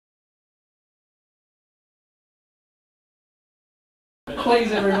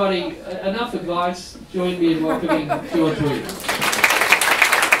Please, everybody, enough advice. Join me in welcoming George Williams.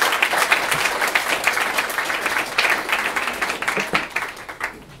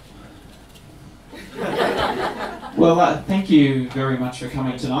 Well, thank you very much for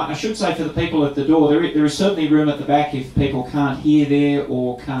coming tonight. I should say for the people at the door, there is certainly room at the back if people can't hear there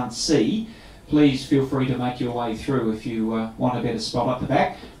or can't see. Please feel free to make your way through if you want a better spot at the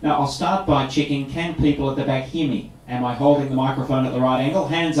back. Now, I'll start by checking, can people at the back hear me? Am I holding the microphone at the right angle?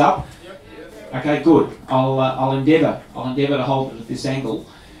 Hands up. Okay, good. I'll endeavour to hold it at this angle.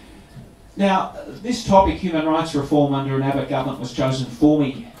 Now, this topic, human rights reform under an Abbott government, was chosen for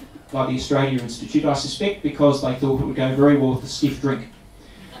me by the Australia Institute, I suspect because they thought it would go very well with a stiff drink.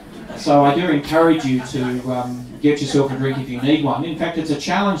 So I do encourage you to get yourself a drink if you need one. In fact, it's a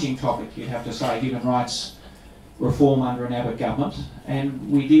challenging topic, you'd have to say, human rights reform under an Abbott government.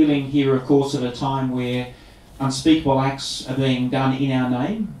 And we're dealing here, of course, at a time where unspeakable acts are being done in our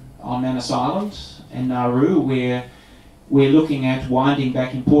name on Manus Island and Nauru, where we're looking at winding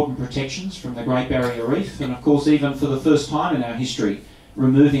back important protections from the Great Barrier Reef, and of course, even for the first time in our history,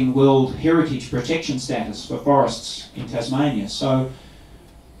 removing World Heritage Protection status for forests in Tasmania. So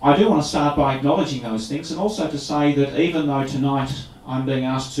I do want to start by acknowledging those things, and also to say that even though tonight I'm being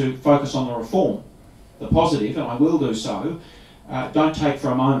asked to focus on the reform, the positive, and I will do so, don't take for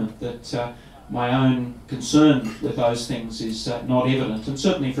a moment that my own concern with those things is not evident. And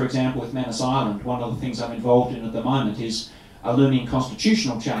certainly, for example, with Manus Island, one of the things I'm involved in at the moment is a looming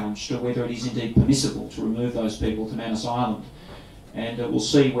constitutional challenge to whether it is indeed permissible to remove those people to Manus Island. And we'll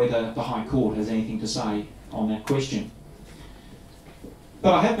see whether the High Court has anything to say on that question.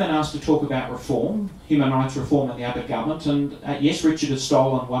 But I have been asked to talk about reform, human rights reform in the Abbott government, and yes, Richard has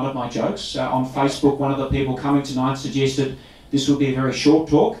stolen one of my jokes. On Facebook, one of the people coming tonight suggested this would be a very short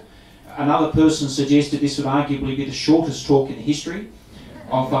talk. Another person suggested this would arguably be the shortest talk in the history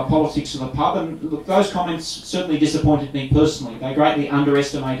of politics of the pub, and look, those comments certainly disappointed me personally. They greatly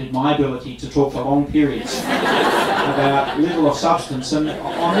underestimated my ability to talk for long periods about little of substance, and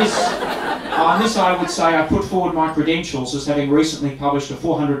on this I would say I put forward my credentials as having recently published a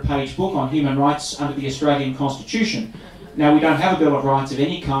 400-page book on human rights under the Australian Constitution. Now, we don't have a Bill of Rights of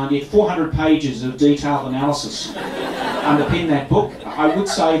any kind, yet 400 pages of detailed analysis underpin that book. I would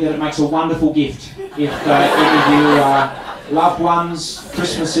say that it makes a wonderful gift if any of you loved ones.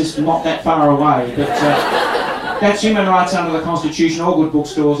 Christmas is not that far away, but that's Human Rights Under the Constitution, all good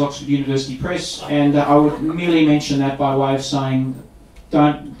bookstores, Oxford University Press, and I would merely mention that by way of saying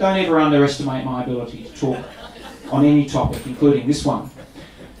don't ever underestimate my ability to talk on any topic, including this one.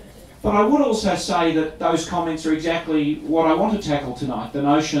 But I would also say that those comments are exactly what I want to tackle tonight, the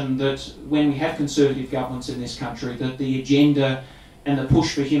notion that when we have conservative governments in this country, that the agenda and the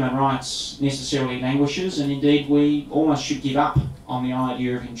push for human rights necessarily languishes, and indeed we almost should give up on the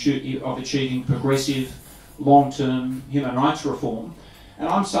idea of achieving progressive, long-term human rights reform. And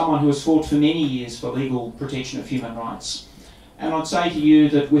I'm someone who has fought for many years for legal protection of human rights. And I'd say to you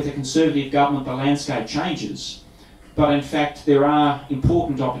that with a conservative government the landscape changes, but in fact there are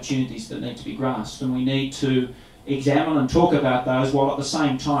important opportunities that need to be grasped, and we need to examine and talk about those while at the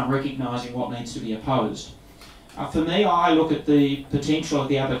same time recognising what needs to be opposed. For me, I look at the potential of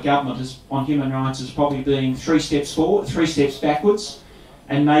the Abbott government on human rights as probably being 3 steps forward, 3 steps backwards,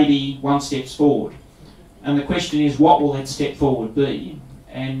 and maybe 1 step forward. And the question is, what will that step forward be?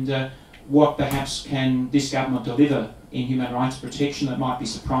 And what perhaps can this government deliver in human rights protection that might be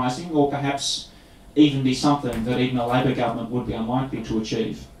surprising, or perhaps even be something that even a Labor government would be unlikely to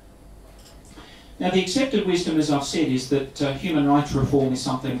achieve. Now, the accepted wisdom, as I've said, is that human rights reform is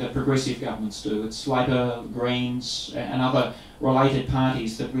something that progressive governments do. It's Labor, Greens and other related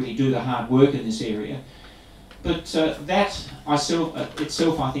parties that really do the hard work in this area. But that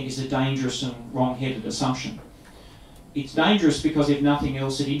itself, I think, is a dangerous and wrong-headed assumption. It's dangerous because, if nothing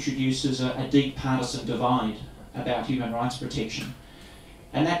else, it introduces a deep partisan divide about human rights protection.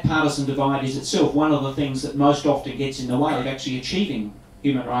 And that partisan divide is itself one of the things that most often gets in the way of actually achieving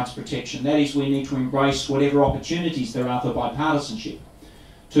human rights protection. That is, we need to embrace whatever opportunities there are for bipartisanship,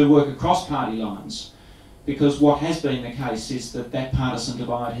 to work across party lines, because what has been the case is that that partisan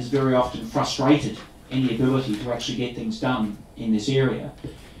divide has very often frustrated any ability to actually get things done in this area.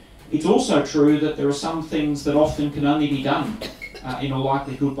 It's also true that there are some things that often can only be done in all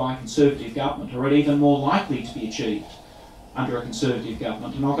likelihood by a Conservative government, or are even more likely to be achieved under a Conservative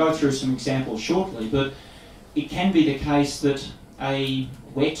government. And I'll go through some examples shortly, but it can be the case that a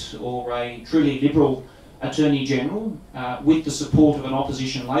wet or a truly liberal Attorney General with the support of an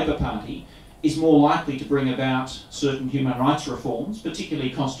opposition Labor Party is more likely to bring about certain human rights reforms,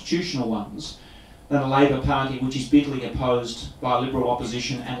 particularly constitutional ones, than a Labor Party which is bitterly opposed by Liberal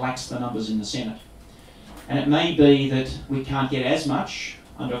opposition and lacks the numbers in the Senate. And it may be that we can't get as much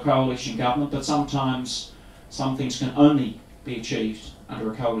under a coalition government, but sometimes some things can only be achieved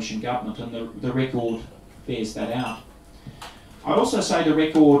under a coalition government, and the record bears that out. I'd also say the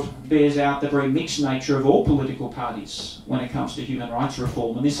record bears out the very mixed nature of all political parties when it comes to human rights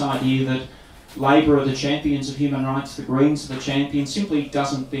reform, and this idea that Labor are the champions of human rights, the Greens are the champions, simply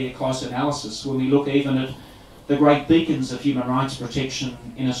doesn't bear close analysis when we look even at the great beacons of human rights protection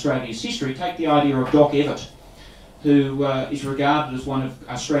in Australia's history. Take the idea of Doc Evatt, who is regarded as one of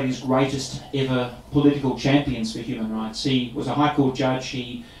Australia's greatest ever political champions for human rights. He was a High Court judge,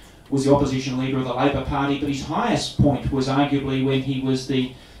 he was the opposition leader of the Labor Party, but his highest point was arguably when he was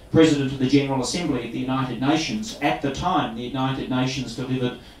the President of the General Assembly of the United Nations. At the time, the United Nations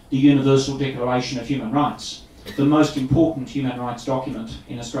delivered the Universal Declaration of Human Rights, the most important human rights document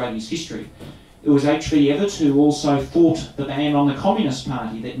in Australia's history. It was H.V. Evatt who also fought the ban on the Communist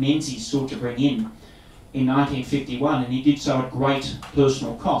Party that Menzies sought to bring in 1951, and he did so at great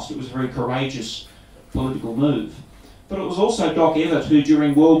personal cost. It was a very courageous political move. But it was also Doc Evatt who,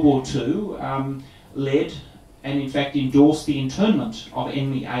 during World War II, led and in fact endorsed the internment of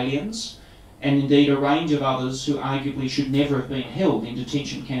enemy aliens, and indeed a range of others who arguably should never have been held in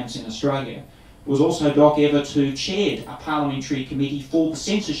detention camps in Australia. It was also Doc Evatt who chaired a parliamentary committee for the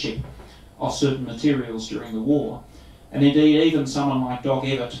censorship of certain materials during the war. And indeed, even someone like Doc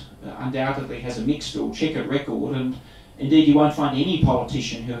Evatt undoubtedly has a mixed or checkered record, and indeed you won't find any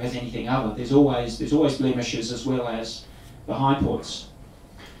politician who has anything other. There's always blemishes as well as the high points.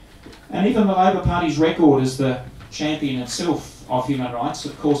 And even the Labor Party's record as the champion itself of human rights,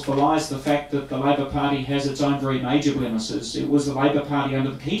 of course, belies the fact that the Labor Party has its own very major blemishes. It was the Labor Party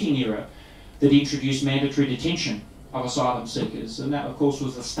under the Keating era that introduced mandatory detention of asylum seekers, and that, of course,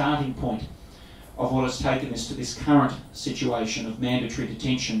 was the starting point of what has taken us to this current situation of mandatory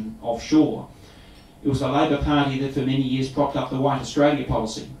detention offshore. It was the Labor Party that for many years propped up the White Australia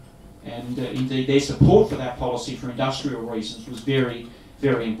policy, and indeed their support for that policy for industrial reasons was very,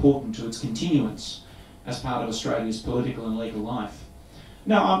 very important to its continuance as part of Australia's political and legal life.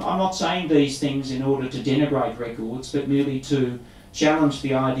 Now, I'm not saying these things in order to denigrate records, but merely to challenge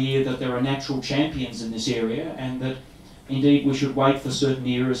the idea that there are natural champions in this area, and that indeed we should wait for certain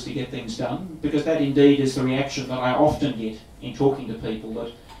eras to get things done, because that indeed is the reaction that I often get in talking to people,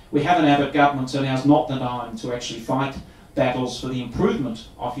 that we have an Abbott government, so now's not the time to actually fight battles for the improvement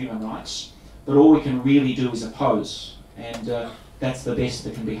of human rights, but all we can really do is oppose, and that's the best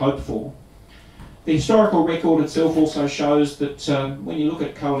that can be hoped for. The historical record itself also shows that when you look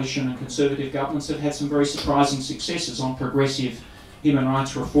at coalition and conservative governments, they've had some very surprising successes on progressive human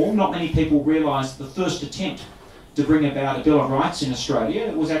rights reform. Not many people realise the first attempt to bring about a Bill of Rights in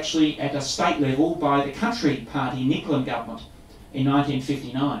Australia was actually at a state level by the Country Party Nicklin government in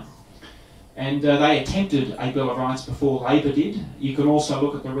 1959. And they attempted a Bill of Rights before Labor did. You can also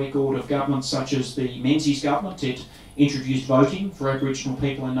look at the record of governments such as the Menzies government. It introduced voting for Aboriginal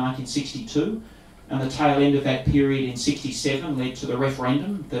people in 1962, and the tail end of that period in 1967 led to the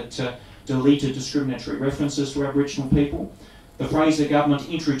referendum that deleted discriminatory references to Aboriginal people. The Fraser government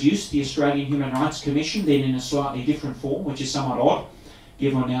introduced the Australian Human Rights Commission, then in a slightly different form, which is somewhat odd,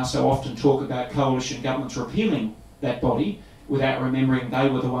 given we now so often talk about coalition governments repealing that body without remembering they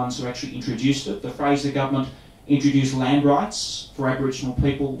were the ones who actually introduced it. The Fraser government introduced land rights for Aboriginal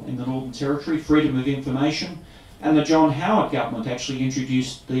people in the Northern Territory, freedom of information, and the John Howard government actually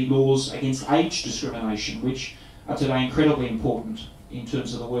introduced the laws against age discrimination, which are today incredibly important in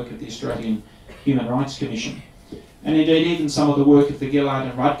terms of the work of the Australian Human Rights Commission. And indeed, even some of the work of the Gillard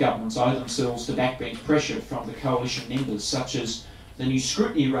and Rudd governments owe themselves to backbench pressure from the coalition members, such as the new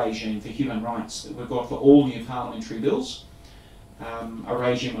scrutiny regime for human rights that we've got for all new parliamentary bills. A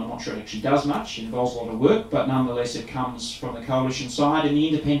regime I'm not sure it actually does much, it involves a lot of work, but nonetheless it comes from the coalition side, and the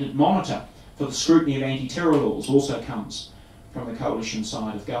independent monitor for the scrutiny of anti-terror laws also comes from the coalition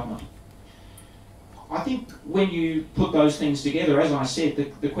side of government. I think when you put those things together, as I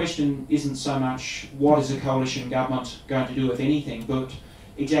said, the question isn't so much what is a coalition government going to do, if anything, but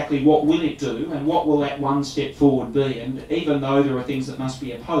exactly what will it do and what will that one step forward be. And even though there are things that must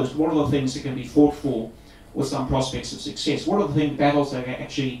be opposed, what are the things that can be fought for with some prospects of success? What are the battles that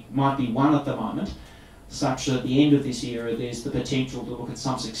actually might be won at the moment, such that at the end of this era there's the potential to look at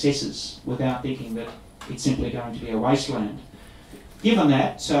some successes without thinking that it's simply going to be a wasteland. Given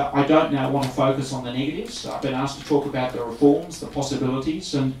that, I don't now want to focus on the negatives. I've been asked to talk about the reforms, the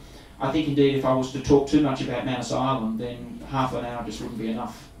possibilities, and I think indeed if I was to talk too much about Manus Island, then half an hour just wouldn't be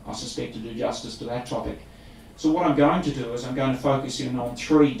enough, I suspect, to do justice to that topic. So what I'm going to do is I'm going to focus in on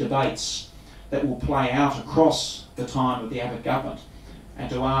three debates that will play out across the time of the Abbott government, and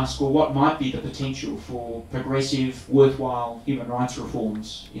to ask, well, what might be the potential for progressive, worthwhile human rights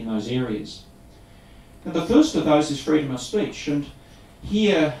reforms in those areas. And the first of those is freedom of speech, and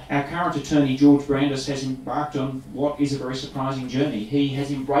here our current Attorney George Brandis has embarked on what is a very surprising journey. He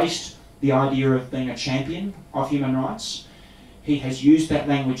has embraced the idea of being a champion of human rights. He has used that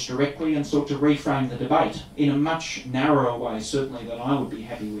language directly and sought to reframe the debate in a much narrower way, certainly, than I would be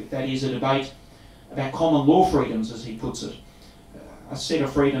happy with. That is a debate about common law freedoms, as he puts it. A set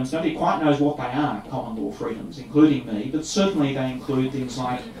of freedoms, nobody quite knows what they are, common law freedoms, including me, but certainly they include things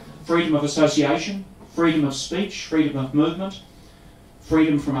like freedom of association, freedom of speech, freedom of movement,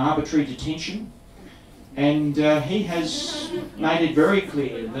 freedom from arbitrary detention. And he has made it very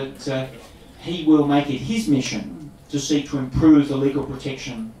clear that he will make it his mission to seek to improve the legal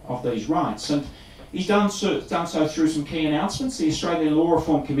protection of these rights. And he's done so through some key announcements. The Australian Law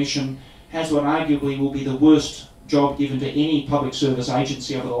Reform Commission has what arguably will be the worst job given to any public service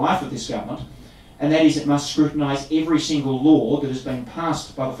agency over the life of this government, and that is it must scrutinise every single law that has been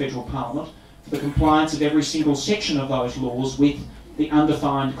passed by the Federal Parliament for the compliance of every single section of those laws with the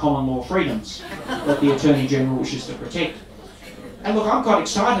undefined common law freedoms that the Attorney General wishes to protect. And look, I'm quite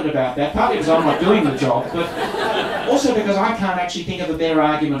excited about that, partly because I'm not doing the job, but also because I can't actually think of a better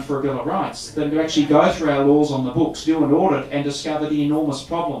argument for a Bill of Rights than to actually go through our laws on the books, do an audit, and discover the enormous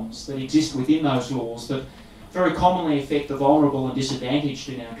problems that exist within those laws that very commonly affect the vulnerable and disadvantaged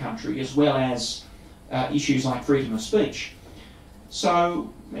in our country, as well as issues like freedom of speech.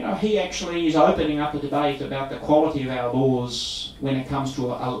 So, you know, he actually is opening up a debate about the quality of our laws when it comes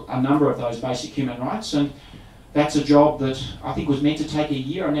to a number of those basic human rights, and that's a job that I think was meant to take a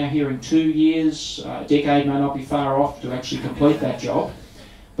year. I'm now hearing 2 years. A decade may not be far off to actually complete that job.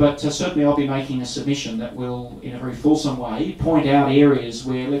 But certainly I'll be making a submission that will, in a very fulsome way, point out areas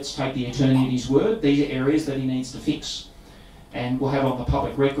where, let's take the Attorney at his word, these are areas that he needs to fix. And we'll have on the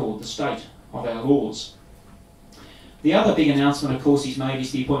public record the state of our laws. The other big announcement, of course, he's made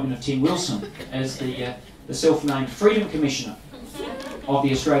is the appointment of Tim Wilson as the self-named Freedom Commissioner of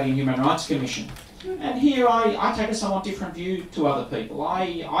the Australian Human Rights Commission. And here I take a somewhat different view to other people.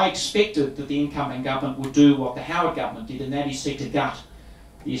 I expected that the incoming government would do what the Howard government did, and that is seek to gut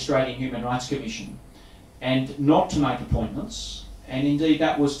the Australian Human Rights Commission and not to make appointments. And indeed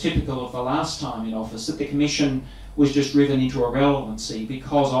that was typical of the last time in office, that the Commission was just driven into irrelevancy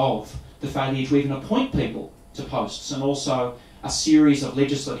because of the failure to even appoint people to posts, and also a series of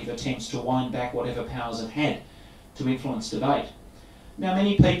legislative attempts to wind back whatever powers it had to influence debate. Now,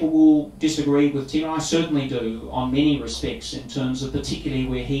 many people will disagree with Tim, and I certainly do, on many respects in terms of particularly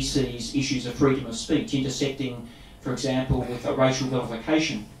where he sees issues of freedom of speech intersecting, for example, with racial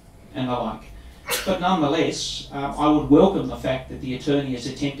vilification and the like. But nonetheless, I would welcome the fact that the Attorney is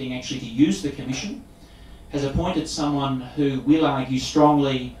attempting actually to use the Commission, has appointed someone who will argue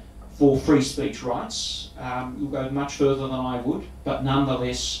strongly for free speech rights. Will go much further than I would, but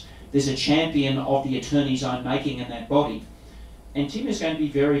nonetheless, there's a champion of the Attorney's own making in that body. And Tim is going to be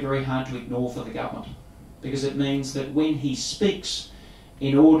very, very hard to ignore for the government, because it means that when he speaks,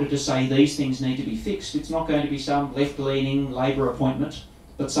 in order to say these things need to be fixed, it's not going to be some left-leaning Labor appointment,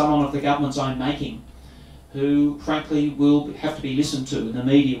 but someone of the government's own making, who frankly will have to be listened to, and the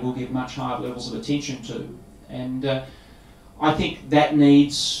media will give much higher levels of attention to. And I think that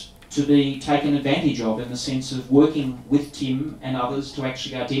needs to be taken advantage of in the sense of working with Tim and others to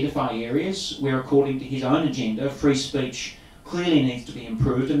actually identify areas where, according to his own agenda, free speech clearly needs to be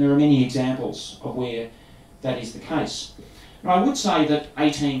improved, and there are many examples of where that is the case. And I would say that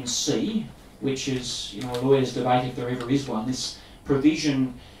 18C, which is, you know, a lawyer's debate if there ever is one, this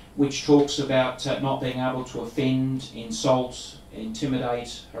provision which talks about not being able to offend, insult,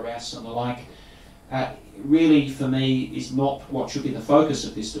 intimidate, harass and the like, really for me is not what should be the focus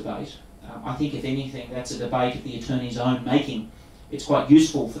of this debate. I think if anything that's a debate of the Attorney's own making. It's quite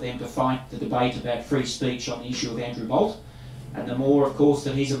useful for them to fight the debate about free speech on the issue of Andrew Bolt, and the more of course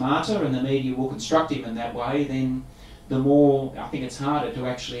that he's a martyr and the media will construct him in that way, then the more I think it's harder to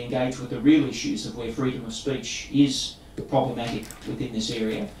actually engage with the real issues of where freedom of speech is problematic within this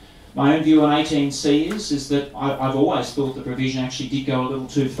area. My own view on 18C is that I've always thought the provision actually did go a little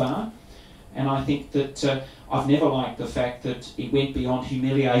too far, and I think that I've never liked the fact that it went beyond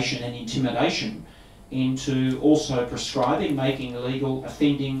humiliation and intimidation into also prescribing, making illegal,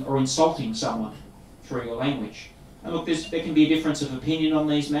 offending or insulting someone through your language. And look, there can be a difference of opinion on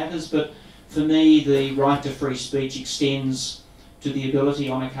these matters, but for me the right to free speech extends to the ability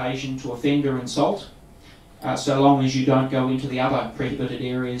on occasion to offend or insult, so long as you don't go into the other prohibited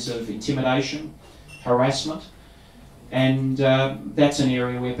areas of intimidation, harassment, and that's an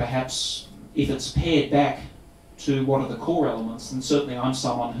area where perhaps if it's pared back to what are the core elements, then certainly I'm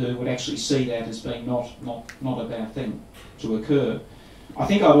someone who would actually see that as being not a bad thing to occur. I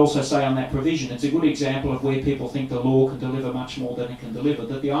think I'd also say on that provision, it's a good example of where people think the law can deliver much more than it can deliver,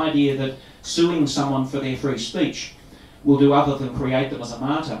 that the idea that suing someone for their free speech will do other than create them as a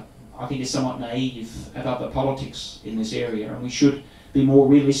martyr, I think is somewhat naive about the politics in this area, and we should be more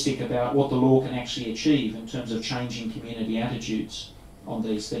realistic about what the law can actually achieve in terms of changing community attitudes on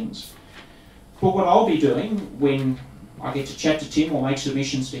these things. But what I'll be doing when I get to chat to Tim or make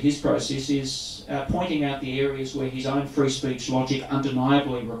submissions to his process is pointing out the areas where his own free speech logic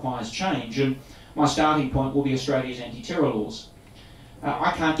undeniably requires change, and my starting point will be Australia's anti-terror laws.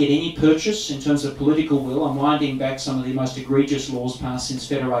 I can't get any purchase in terms of political will. I'm winding back some of the most egregious laws passed since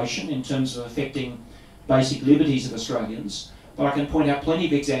Federation in terms of affecting basic liberties of Australians, but I can point out plenty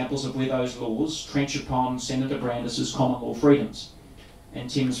of examples of where those laws trench upon Senator Brandis's common law freedoms and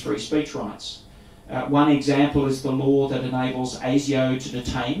Tim's free speech rights. One example is the law that enables ASIO to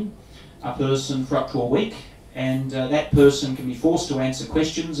detain a person for up to a week, and that person can be forced to answer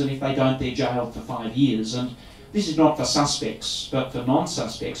questions, and if they don't, they're jailed for 5 years. And this is not for suspects, but for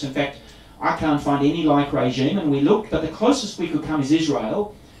non-suspects. In fact, I can't find any like regime, and we looked, but the closest we could come is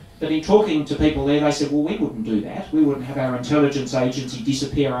Israel. But in talking to people there, they said, well, we wouldn't do that. We wouldn't have our intelligence agency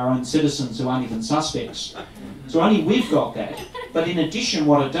disappear our own citizens who aren't even suspects. So only we've got that. But in addition,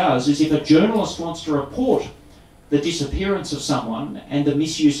 what it does is if a journalist wants to report the disappearance of someone and the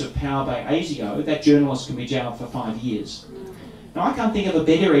misuse of power by ASIO, that journalist can be jailed for 5 years. Now, I can't think of a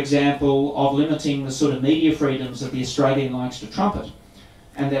better example of limiting the sort of media freedoms that the Australian likes to trumpet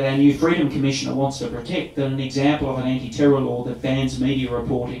and that our new Freedom Commissioner wants to protect than an example of an anti-terror law that bans media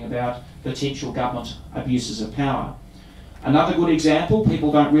reporting about potential government abuses of power. Another good example,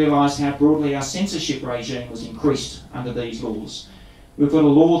 people don't realise how broadly our censorship regime was increased under these laws. We've got a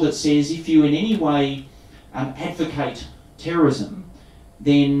law that says if you in any way advocate terrorism,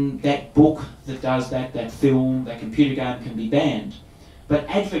 then that book that does that, that film, that computer game can be banned. But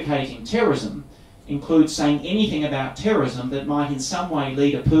advocating terrorism includes saying anything about terrorism that might in some way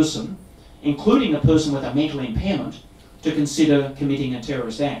lead a person, including a person with a mental impairment, to consider committing a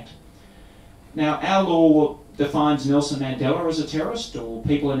terrorist act. Now, our law defines Nelson Mandela as a terrorist, or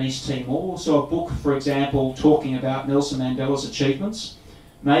people in East Timor. So a book, for example, talking about Nelson Mandela's achievements,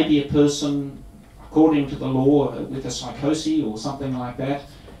 maybe a person, according to the law, with a psychosis or something like that,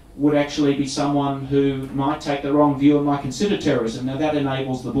 would actually be someone who might take the wrong view and might consider terrorism. Now that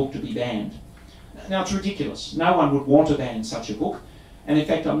enables the book to be banned. Now it's ridiculous. No one would want to ban such a book. And in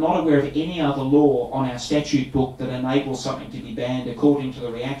fact, I'm not aware of any other law on our statute book that enables something to be banned according to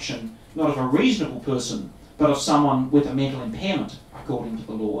the reaction, not of a reasonable person, but of someone with a mental impairment, according to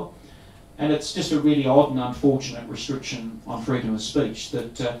the law. And it's just a really odd and unfortunate restriction on freedom of speech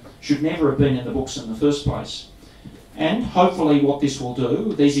that should never have been in the books in the first place. And hopefully what this will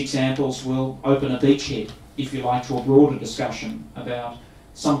do, these examples will open a beachhead, if you like, to a broader discussion about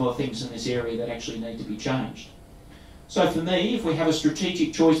some of the things in this area that actually need to be changed. So for me, if we have a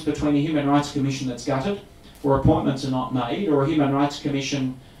strategic choice between a Human Rights Commission that's gutted, where appointments are not made, or a Human Rights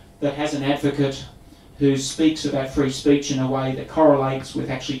Commission that has an advocate who speaks about free speech in a way that correlates with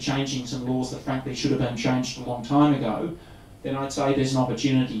actually changing some laws that frankly should have been changed a long time ago, then I'd say there's an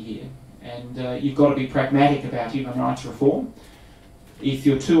opportunity here. And you've got to be pragmatic about human rights reform. If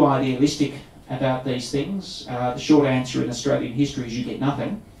you're too idealistic about these things, the short answer in Australian history is you get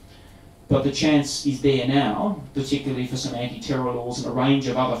nothing. But the chance is there now, particularly for some anti-terror laws and a range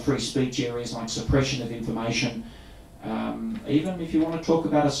of other free speech areas like suppression of information, even if you want to talk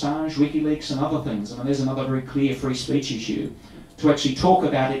about Assange, WikiLeaks and other things. I mean, there's another very clear free speech issue, to actually talk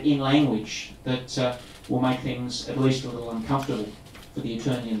about it in language that will make things at least a little uncomfortable for the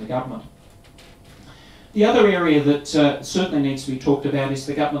attorney and the government. The other area that certainly needs to be talked about is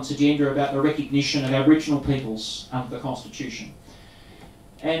the government's agenda about the recognition of Aboriginal peoples under the Constitution.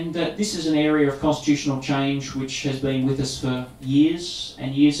 And this is an area of constitutional change which has been with us for years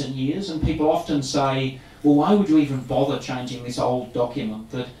and years and years, and people often say, well, why would you even bother changing this old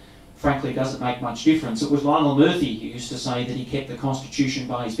document that frankly doesn't make much difference? It was Lionel Murphy who used to say that he kept the Constitution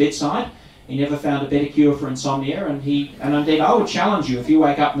by his bedside. He never found a better cure for insomnia, and indeed I would challenge you, if you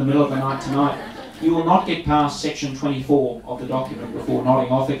wake up in the middle of the night tonight, you will not get past section 24 of the document before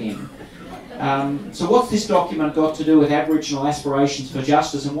nodding off again. So what's this document got to do with Aboriginal aspirations for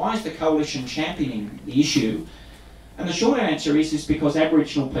justice, and why is the Coalition championing the issue? And the short answer is because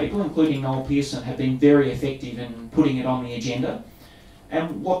Aboriginal people, including Noel Pearson, have been very effective in putting it on the agenda.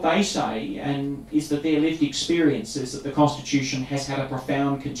 And what they say is that their lived experience is that the Constitution has had a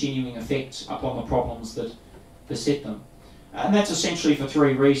profound continuing effect upon the problems that beset them. And that's essentially for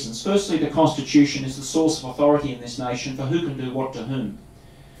three reasons. Firstly, the Constitution is the source of authority in this nation for who can do what to whom.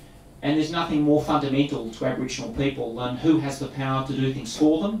 And there's nothing more fundamental to Aboriginal people than who has the power to do things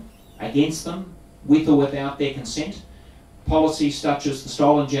for them, against them, with or without their consent. Policies such as the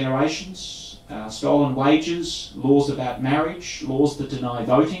stolen generations, stolen wages, laws about marriage, laws that deny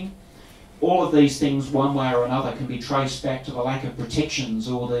voting, all of these things, one way or another, can be traced back to the lack of protections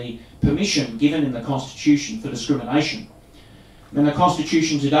or the permission given in the Constitution for discrimination. And the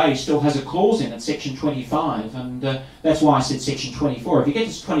Constitution today still has a clause in it, Section 25, and that's why I said Section 24. If you get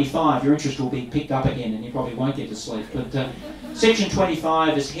to 25, your interest will be picked up again and you probably won't get to sleep. But Section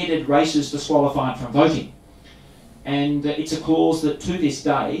 25 is headed races disqualified from voting. And it's a clause that to this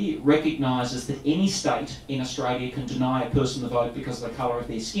day recognises that any state in Australia can deny a person the vote because of the colour of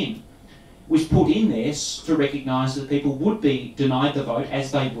their skin. It was put in there to recognise that people would be denied the vote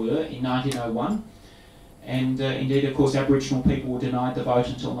as they were in 1901. And indeed, of course, Aboriginal people were denied the vote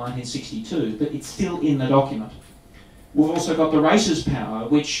until 1962, but it's still in the document. We've also got the races power,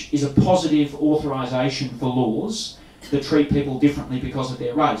 which is a positive authorisation for laws that treat people differently because of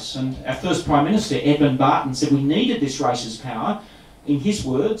their race. And our first Prime Minister, Edmund Barton, said we needed this races power, in his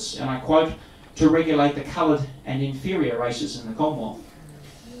words, and I quote, to regulate the coloured and inferior races in the Commonwealth.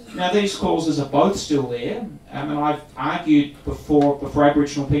 Now, these clauses are both still there, and I've argued before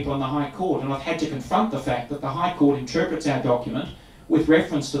Aboriginal people in the High Court, and I've had to confront the fact that the High Court interprets our document with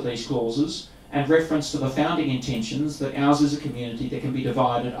reference to these clauses and reference to the founding intentions that ours is a community that can be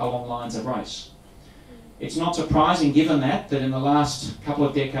divided along lines of race. It's not surprising, given that in the last couple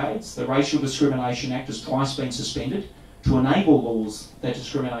of decades, the Racial Discrimination Act has twice been suspended to enable laws that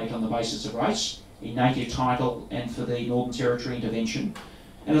discriminate on the basis of race, in native title and for the Northern Territory intervention.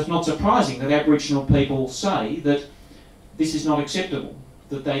 And it's not surprising that Aboriginal people say that this is not acceptable,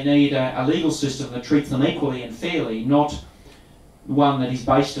 that they need a legal system that treats them equally and fairly, not one that is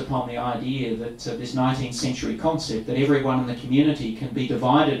based upon the idea that this 19th century concept that everyone in the community can be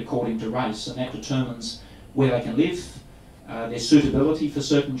divided according to race, and that determines where they can live, their suitability for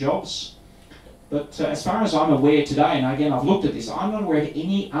certain jobs. But as far as I'm aware today, and again I've looked at this, I'm not aware of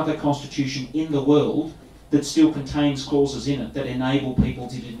any other constitution in the world that still contains clauses in it that enable people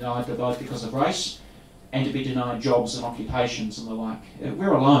to be denied the vote because of race and to be denied jobs and occupations and the like.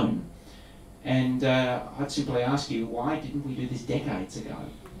 We're alone. And I'd simply ask you, why didn't we do this decades ago?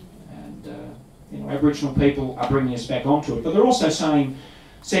 And Aboriginal people are bringing us back onto it. But they're also saying,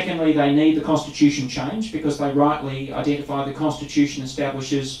 secondly, they need the Constitution changed because they rightly identify the Constitution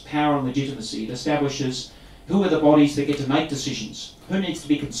establishes power and legitimacy. It establishes who are the bodies that get to make decisions, who needs to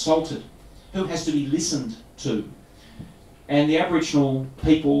be consulted, who has to be listened to. And the Aboriginal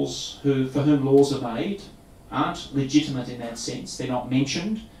peoples for whom laws are made aren't legitimate in that sense. They're not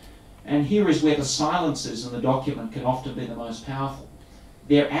mentioned. And here is where the silences in the document can often be the most powerful.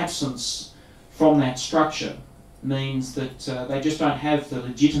 Their absence from that structure means that they just don't have the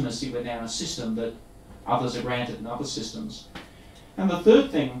legitimacy within our system that others are granted in other systems. And the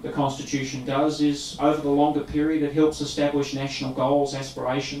third thing the Constitution does is, over the longer period, it helps establish national goals,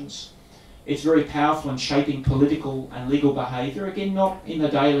 aspirations. It's very powerful in shaping political and legal behaviour, again, not in the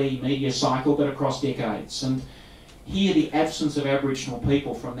daily media cycle, but across decades. And here, the absence of Aboriginal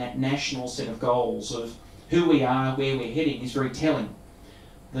people from that national set of goals of who we are, where we're heading, is very telling.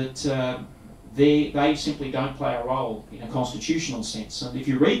 That they simply don't play a role in a constitutional sense. And if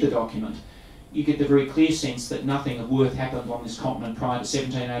you read the document, you get the very clear sense that nothing of worth happened on this continent prior to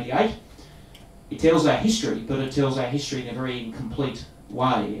 1788. It tells our history, but it tells our history in a very incomplete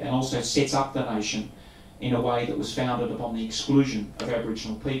way, and also sets up the nation in a way that was founded upon the exclusion of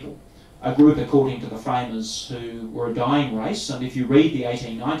Aboriginal people. A group, according to the framers, who were a dying race, and if you read the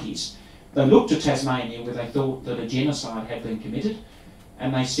 1890s, they looked to Tasmania where they thought that a genocide had been committed,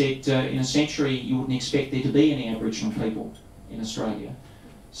 and they said in a century you wouldn't expect there to be any Aboriginal people in Australia.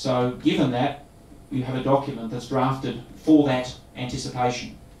 So given that, you have a document that's drafted for that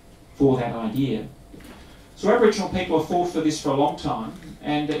anticipation, for that idea. So Aboriginal people have fought for this for a long time,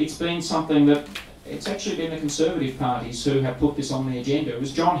 and it's been something that, it's actually been the Conservative parties who have put this on the agenda. It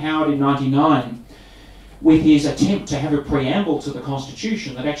was John Howard in '99, with his attempt to have a preamble to the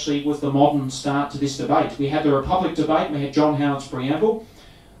Constitution, that actually was the modern start to this debate. We had the Republic debate, and we had John Howard's preamble.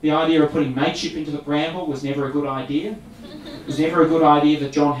 The idea of putting mateship into the preamble was never a good idea. It was never a good idea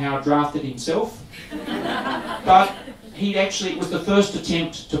that John Howard drafted himself. But it was the first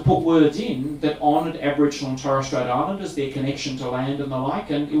attempt to put words in that honoured Aboriginal and Torres Strait Islanders, their connection to land and the like,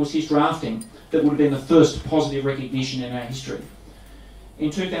 and it was his drafting that would have been the first positive recognition in our history.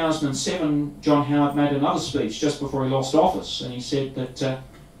 In 2007, John Howard made another speech just before he lost office, and he said that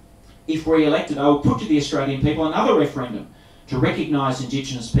if re-elected, I will put to the Australian people another referendum to recognise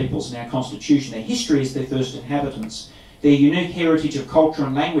Indigenous peoples in our constitution, their history as their first inhabitants, their unique heritage of culture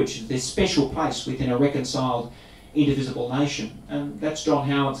and language, their special place within a reconciled, indivisible nation. And that's John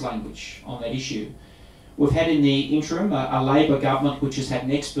Howard's language on that issue. We've had in the interim a Labor government which has had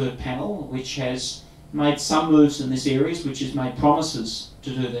an expert panel which has made some moves in this area, which has made promises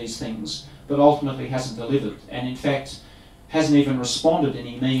to do these things, but ultimately hasn't delivered, and in fact hasn't even responded in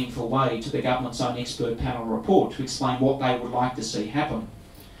any meaningful way to the government's own expert panel report to explain what they would like to see happen.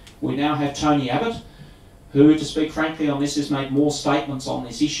 We now have Tony Abbott, who, to speak frankly on this, has made more statements on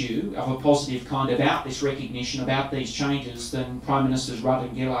this issue of a positive kind about this recognition, about these changes, than Prime Ministers Rudd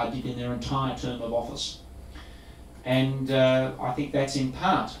and Gillard did in their entire term of office. And I think that's in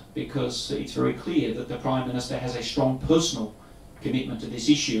part because it's very clear that the Prime Minister has a strong personal commitment to this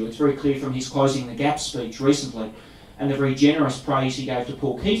issue. It's very clear from his Closing the Gap speech recently and the very generous praise he gave to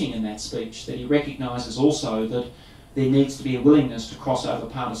Paul Keating in that speech that he recognises also that there needs to be a willingness to cross over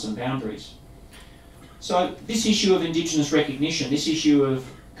partisan boundaries. So this issue of Indigenous recognition, this issue of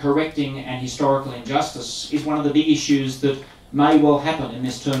correcting an historical injustice, is one of the big issues that may well happen in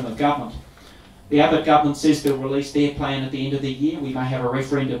this term of government. The Abbott government says they'll release their plan at the end of the year. We may have a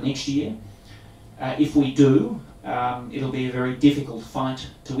referendum next year. If we do, it'll be a very difficult fight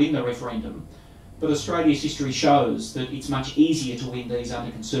to win the referendum. But Australia's history shows that it's much easier to win these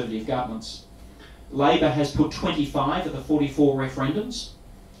under Conservative governments. Labor has put 25 of the 44 referendums.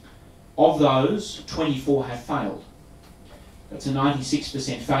 Of those, 24 have failed. That's a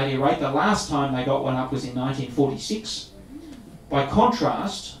 96% failure rate. The last time they got one up was in 1946. By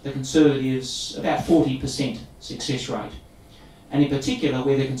contrast, the Conservatives, about 40% success rate. And in particular,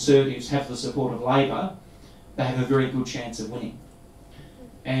 where the Conservatives have the support of Labor, they have a very good chance of winning.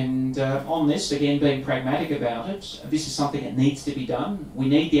 And on this, again, being pragmatic about it, this is something that needs to be done. We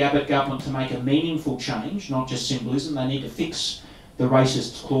need the Abbott government to make a meaningful change, not just symbolism. They need to fix the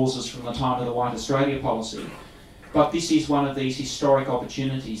racist clauses from the time of the White Australia policy. But this is one of these historic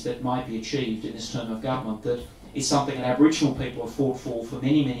opportunities that might be achieved in this term of government that is something that Aboriginal people have fought for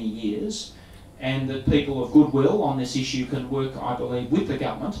many, many years, and that people of goodwill on this issue can work, I believe, with the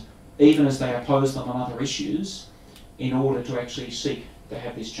government, even as they oppose them on other issues, in order to actually seek to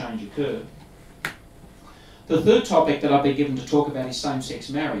have this change occur. The third topic that I've been given to talk about is same-sex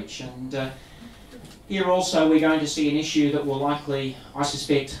marriage, and here also we're going to see an issue that will likely, I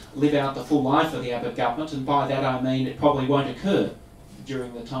suspect, live out the full life of the Abbott government, and by that I mean it probably won't occur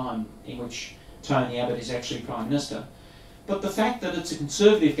during the time in which Tony Abbott is actually Prime Minister. But the fact that it's a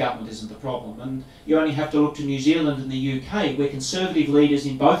Conservative government isn't the problem, and you only have to look to New Zealand and the UK, where Conservative leaders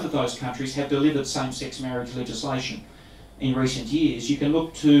in both of those countries have delivered same-sex marriage legislation in recent years. You can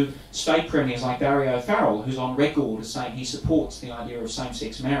look to state premiers like Barry O'Farrell, who's on record as saying he supports the idea of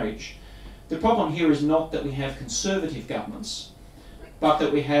same-sex marriage. The problem here is not that we have Conservative governments, but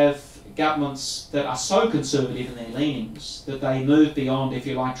that we have governments that are so conservative in their leanings that they move beyond, if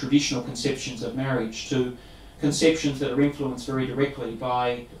you like, traditional conceptions of marriage to conceptions that are influenced very directly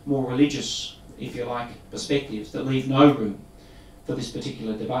by more religious, if you like, perspectives that leave no room for this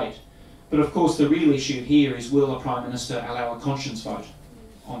particular debate. But of course the real issue here is, will a Prime Minister allow a conscience vote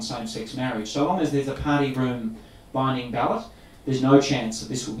on same-sex marriage? So long as there's a party room binding ballot, there's no chance that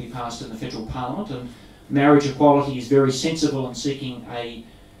this will be passed in the federal parliament, and marriage equality is very sensible in seeking a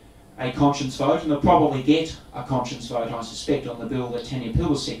conscience vote, and they'll probably get a conscience vote, I suspect, on the bill that Tanya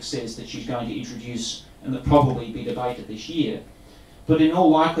Plibersek says that she's going to introduce and that probably be debated this year. But in all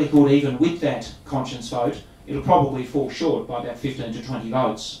likelihood, even with that conscience vote, it'll probably fall short by about 15 to 20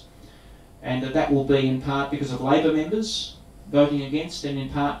 votes. And that will be in part because of Labor members voting against, and in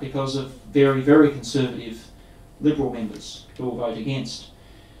part because of very, very conservative Liberal members who will vote against.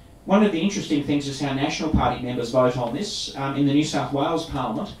 One of the interesting things is how National Party members vote on this. In the New South Wales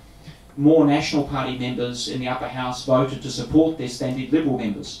Parliament, more National Party members in the upper house voted to support this than did Liberal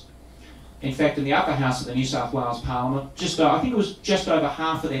members. In fact, in the upper house of the New South Wales Parliament, I think it was just over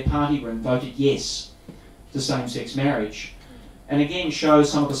half of their party room voted yes to same-sex marriage. And again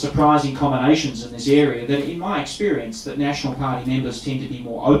shows some of the surprising combinations in this area that, in my experience, that National Party members tend to be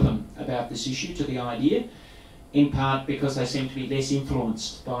more open about this issue, to the idea, in part because they seem to be less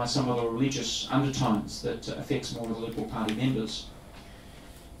influenced by some of the religious undertones that affects more of the Liberal Party members.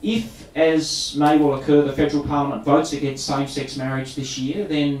 If, as may well occur, the federal parliament votes against same-sex marriage this year,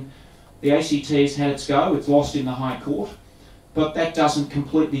 then the ACT has had its go, it's lost in the High Court, but that doesn't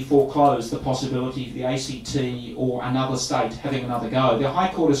completely foreclose the possibility of the ACT or another state having another go. The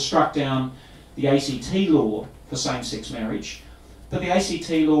High Court has struck down the ACT law for same-sex marriage, but the ACT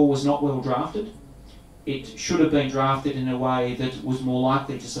law was not well drafted. It should have been drafted in a way that was more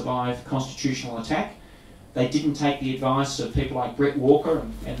likely to survive constitutional attack. They didn't take the advice of people like Brett Walker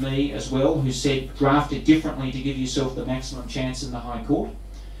and me as well, who said draft it differently to give yourself the maximum chance in the High Court.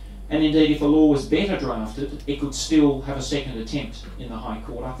 And indeed, if a law was better drafted, it could still have a second attempt in the High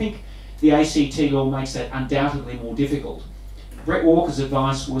Court. I think the ACT law makes that undoubtedly more difficult. Brett Walker's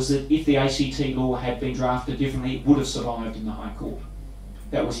advice was that if the ACT law had been drafted differently, it would have survived in the High Court.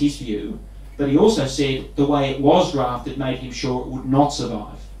 That was his view. But he also said the way it was drafted made him sure it would not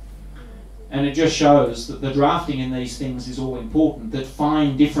survive. And it just shows that the drafting in these things is all important, that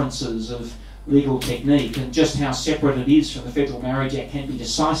fine differences of legal technique and just how separate it is from the Federal Marriage Act can be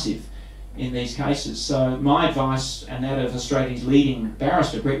decisive in these cases. So my advice, and that of Australia's leading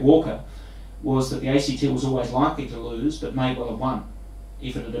barrister, Brett Walker, was that the ACT was always likely to lose, but may well have won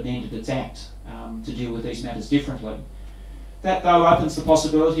if it had amended its act to deal with these matters differently. That, though, opens the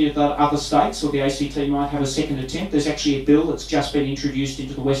possibility that other states or the ACT might have a second attempt. There's actually a bill that's just been introduced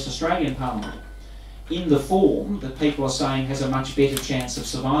into the West Australian Parliament in the form that people are saying has a much better chance of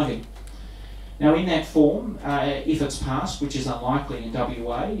surviving. Now, in that form, if it's passed, which is unlikely in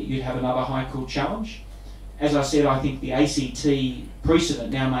WA, you'd have another High Court challenge. As I said, I think the ACT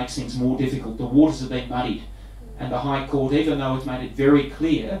precedent now makes things more difficult. The waters have been muddied, and the High Court, even though it's made it very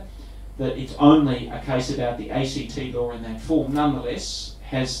clear that it's only a case about the ACT law in that form, nonetheless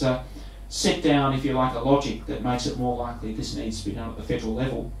has set down, if you like, a logic that makes it more likely this needs to be done at the federal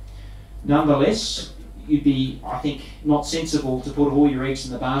level. Nonetheless, you'd be, I think, not sensible to put all your eggs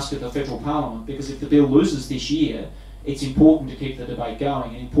in the basket of the federal parliament, because if the bill loses this year, it's important to keep the debate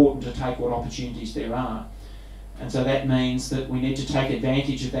going and important to take what opportunities there are. And so that means that we need to take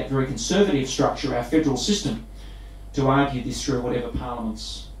advantage of that very conservative structure, our federal system, to argue this through whatever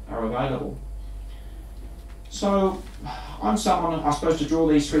parliaments are available. So I'm someone, I suppose, to draw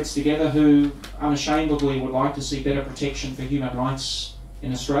these threads together who unashamedly would like to see better protection for human rights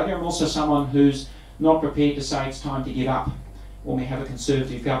in Australia. I'm also someone who's not prepared to say it's time to give up when we have a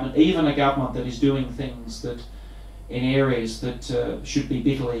conservative government, even a government that is doing things that in areas that should be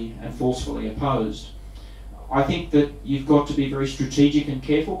bitterly and forcefully opposed. I think that you've got to be very strategic and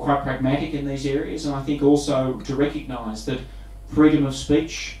careful, quite pragmatic in these areas, and I think also to recognise that freedom of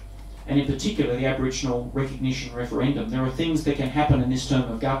speech, and in particular the Aboriginal recognition referendum, there are things that can happen in this term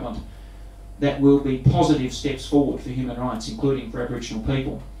of government that will be positive steps forward for human rights, including for Aboriginal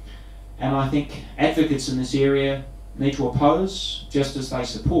people. And I think advocates in this area need to oppose just as they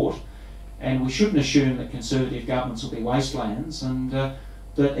support, and we shouldn't assume that conservative governments will be wastelands, and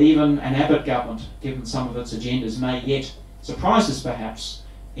that even an Abbott government, given some of its agendas, may yet surprise us perhaps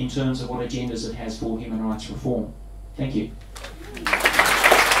in terms of what agendas it has for human rights reform. Thank you.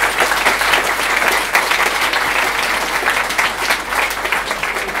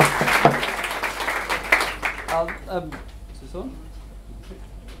 Is this on?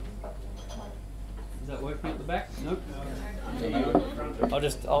 Is that working at the back? Nope.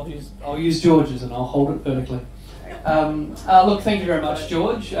 I'll use George's and I'll hold it vertically. Look, thank you very much,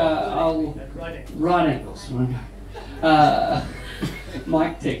 George. Right angles.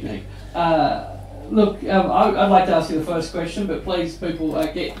 Mic technique. Look, I'd like to ask you the first question, but please, people,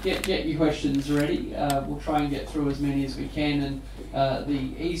 get your questions ready. We'll try and get through as many as we can, and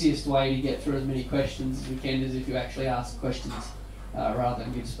the easiest way to get through as many questions as we can is if you actually ask questions rather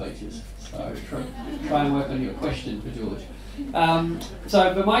than give speeches. So try and work on your question for George.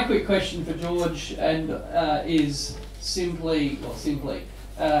 But my quick question for George is simply,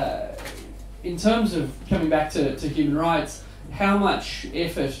 in terms of coming back to human rights, how much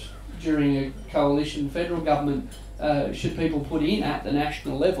effort during a coalition federal government should people put in at the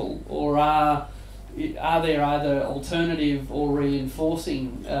national level, or are there either alternative or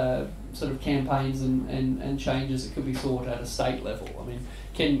reinforcing sort of campaigns and changes that could be sought at a state level? I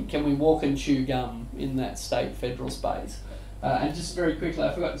mean, can we walk and chew gum in that state-federal space? And just very quickly,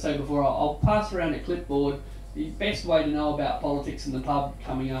 I forgot to say before, I'll pass around a clipboard. The best way to know about politics in the pub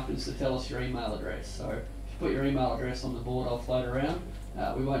coming up is to tell us your email address. So if you put your email address on the board, I'll float around.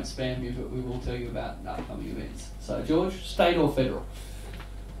 We won't spam you, but we will tell you about upcoming events. So George, state or federal?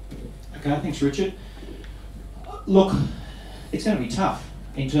 Okay, thanks Richard. Look, it's going to be tough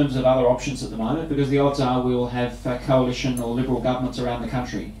in terms of other options at the moment, because the odds are we will have coalition or Liberal governments around the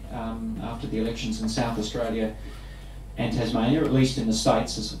country after the elections in South Australia and Tasmania, at least in the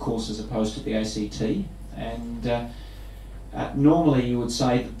states, as opposed to the ACT. And normally you would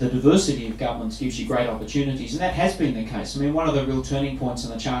say that the diversity of governments gives you great opportunities, and that has been the case. I mean, one of the real turning points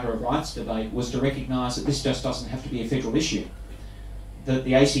in the Charter of Rights debate was to recognise that this just doesn't have to be a federal issue. That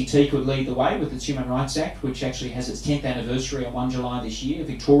the ACT could lead the way with its Human Rights Act, which actually has its 10th anniversary on 1 July this year.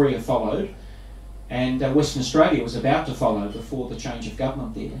 Victoria followed, and Western Australia was about to follow before the change of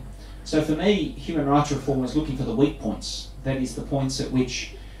government there. So for me, human rights reform is looking for the weak points. That is the points at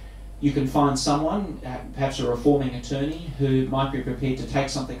which you can find someone, perhaps a reforming attorney, who might be prepared to take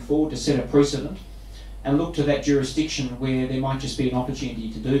something forward to set a precedent and look to that jurisdiction where there might just be an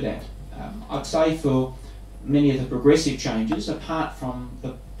opportunity to do that. I'd say for many of the progressive changes, apart from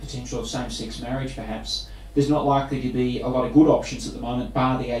the potential of same-sex marriage perhaps, there's not likely to be a lot of good options at the moment,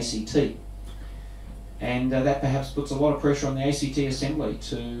 bar the ACT. And that perhaps puts a lot of pressure on the ACT Assembly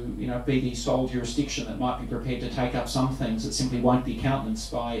to, be the sole jurisdiction that might be prepared to take up some things that simply won't be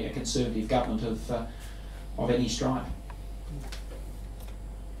countenanced by a Conservative government of any stripe.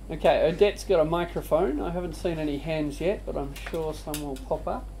 Okay, Odette's got a microphone. I haven't seen any hands yet, but I'm sure some will pop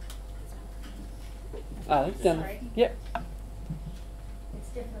up. Sorry. Yep. It's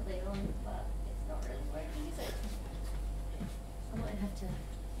definitely on, but it's not really working, is it? I might have to.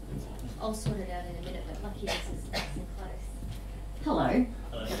 I'll sort it out in a minute, but lucky this is nice and close. Hello.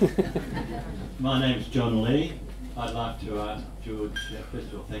 Hello. My name's John Lee. I'd like to ask George, first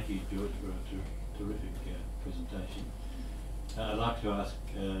of all, thank you, George, for a terrific presentation. I'd like to ask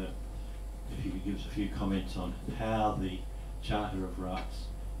if you could give us a few comments on how the Charter of Rights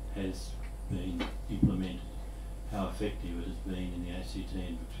has been implemented, how effective it has been in the ACT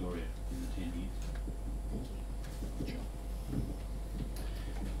and Victoria in the 10 years.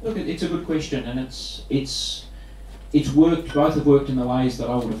 Look, it's a good question, and it's worked. Both have worked in the ways that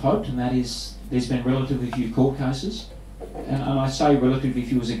I would have hoped, and that is there's been relatively few court cases, and I say relatively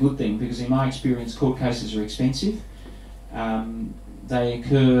few is a good thing because in my experience court cases are expensive. They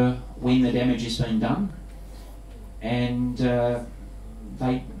occur when the damage has been done, and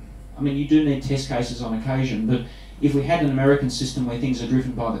you do need test cases on occasion, but if we had an American system where things are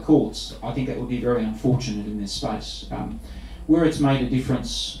driven by the courts, I think that would be very unfortunate in this space. Where it's made a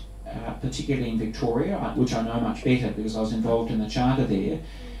difference, particularly in Victoria, which I know much better because I was involved in the Charter there,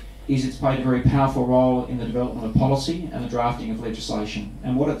 is it's played a very powerful role in the development of policy and the drafting of legislation.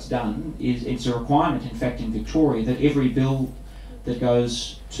 And what it's done is it's a requirement, in fact, in Victoria that every bill that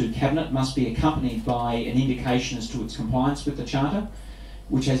goes to Cabinet must be accompanied by an indication as to its compliance with the Charter,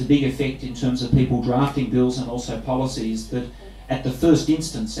 which has a big effect in terms of people drafting bills and also policies that at the first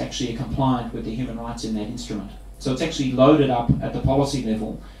instance actually are compliant with the human rights in that instrument. So it's actually loaded up at the policy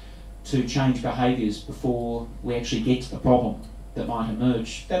level to change behaviours before we actually get to the problem that might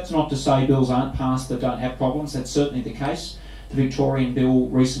emerge. That's not to say bills aren't passed that don't have problems, that's certainly the case. The Victorian bill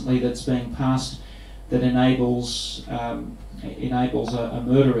recently that's being passed that enables a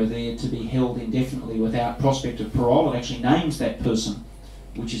murderer there to be held indefinitely without prospect of parole. It actually names that person,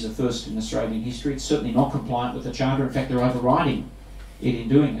 which is a first in Australian history. It's certainly not compliant with the Charter. In fact, they're overriding it in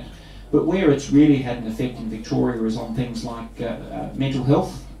doing it. But where it's really had an effect in Victoria is on things like mental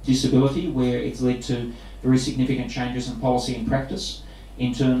health, disability, where it's led to very significant changes in policy and practice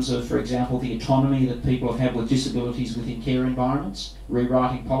in terms of, for example, the autonomy that people have had with disabilities within care environments,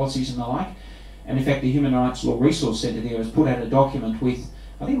 rewriting policies and the like. And in fact, the Human Rights Law Resource Centre there has put out a document with,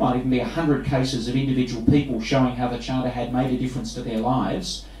 I think it might even be 100 cases of individual people showing how the Charter had made a difference to their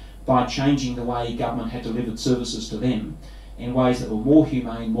lives by changing the way government had delivered services to them in ways that were more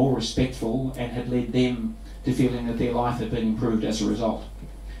humane, more respectful, and had led them to feeling that their life had been improved as a result.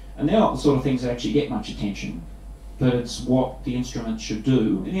 And they're not the sort of things that actually get much attention, but it's what the instrument should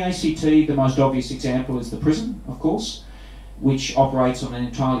do. In the ACT, the most obvious example is the prison, of course, which operates on an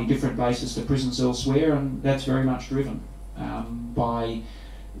entirely different basis to prisons elsewhere, and that's very much driven by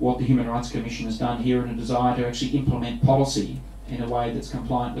what the Human Rights Commission has done here and a desire to actually implement policy in a way that's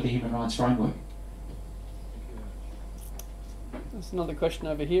compliant with the human rights framework. There's another question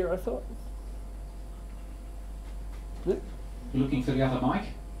over here, I thought. You're looking for the other mic?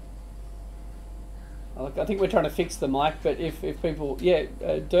 I think we're trying to fix the mic, but if people... Yeah,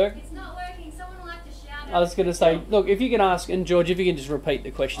 Dirk? It's not working. Someone will have to shout out. I was going to say, look, if you can ask, and George, if you can just repeat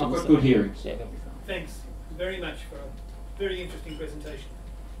the question. I've got good hearing. Yeah. Thanks very much for a very interesting presentation.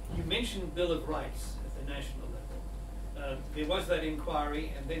 You mentioned Bill of Rights at the national level. There was that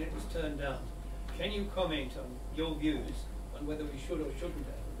inquiry and then it was turned down. Can you comment on your views on whether we should or shouldn't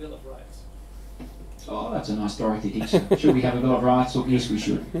have a Bill of Rights? Oh, that's a nice Dorothy Dixon. Should we have a Bill of Rights? Well, yes, we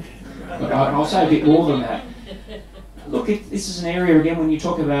should. But I'll say a bit more than that. Look, this is an area, again, when you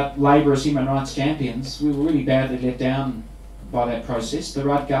talk about Labor as human rights champions, we were really badly let down by that process. The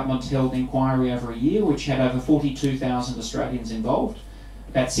Rudd government held an inquiry over a year, which had over 42,000 Australians involved.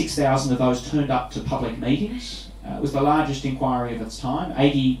 About 6,000 of those turned up to public meetings. It was the largest inquiry of its time.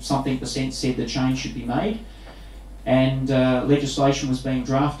 80-something% said the change should be made. And legislation was being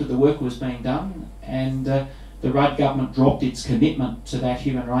drafted, the work was being done, and the Rudd government dropped its commitment to that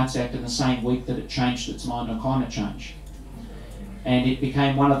Human Rights Act in the same week that it changed its mind on climate change. And it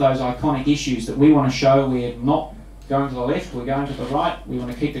became one of those iconic issues that we want to show we're not going to the left, we're going to the right, we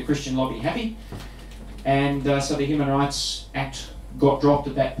want to keep the Christian lobby happy. And so the Human Rights Act got dropped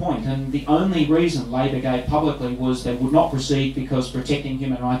at that point. And the only reason Labor gave publicly was they would not proceed because protecting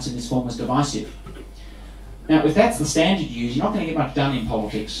human rights in this form was divisive. Now, if that's the standard you use, you're not going to get much done in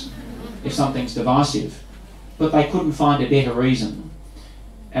politics if something's divisive. But they couldn't find a better reason.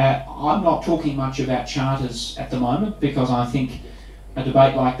 I'm not talking much about charters at the moment because I think a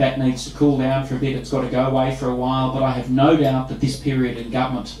debate like that needs to cool down for a bit. It's got to go away for a while, but I have no doubt that this period in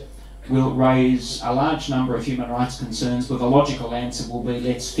government will raise a large number of human rights concerns, but the logical answer will be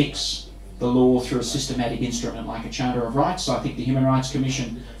let's fix the law through a systematic instrument like a Charter of Rights. So I think the Human Rights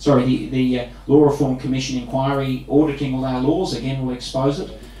Commission, the Law Reform Commission inquiry auditing all our laws again will expose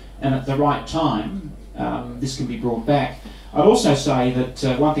it, and at the right time this can be brought back. I'd also say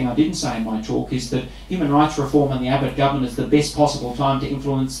that one thing I didn't say in my talk is that human rights reform and the Abbott government is the best possible time to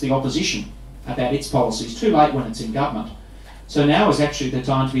influence the opposition about its policies. Too late when it's in government. So now is actually the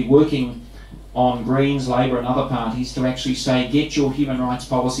time to be working on Greens, Labor and other parties to actually say get your human rights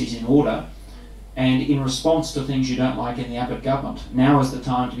policies in order, and in response to things you don't like in the Abbott government, now is the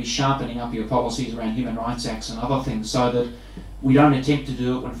time to be sharpening up your policies around human rights acts and other things so that we don't attempt to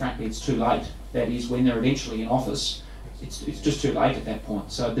do it when frankly it's too late. That is, when they're eventually in office, it's just too late at that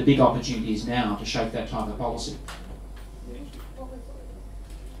point. So the big opportunity is now to shape that type of policy.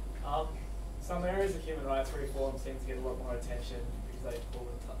 Some areas of human rights reform seem to get a lot more attention because they pull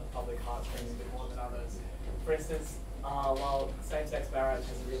the public heartstrings a bit more than others. For instance, while same-sex marriage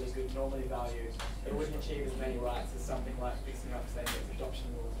has a really good normative value, it wouldn't achieve as many rights as something like fixing up same-sex adoption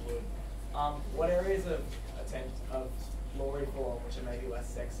laws would. What areas of law reform, which are maybe less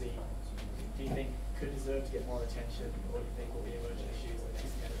sexy, do you think could deserve to get more attention, or do you think will be emerging issues in the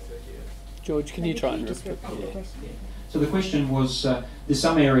next 10 or 30 years? George, can you try and just repeat the question? So the question was, there's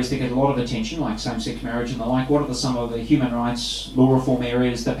some areas that get a lot of attention, like same-sex marriage and the like. What are some of the human rights law reform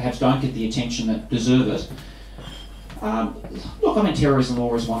areas that perhaps don't get the attention that deserve it? Look, I mean, terrorism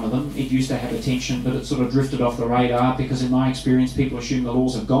law is one of them. It used to have attention, but it sort of drifted off the radar because in my experience, people assume the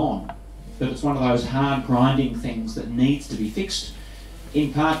laws have gone. But it's one of those hard, grinding things that needs to be fixed,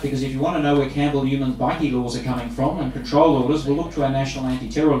 in part because if you want to know where Campbell Newman's bikie laws are coming from and control orders, we'll look to our national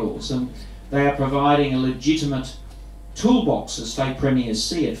anti-terror laws, and they are providing a legitimate toolbox, as state premiers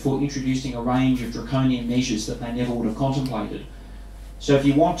see it, for introducing a range of draconian measures that they never would have contemplated. So if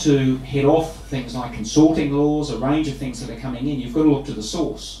you want to head off things like consorting laws, a range of things that are coming in, you've got to look to the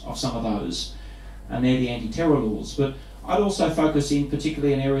source of some of those, and they're the anti-terror laws. But I'd also focus in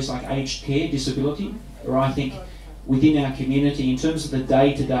particularly in areas like aged care, disability, where I think within our community, in terms of the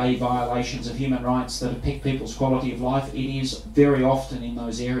day-to-day violations of human rights that affect people's quality of life, it is very often in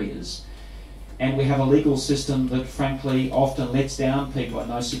those areas. And we have a legal system that frankly often lets down people in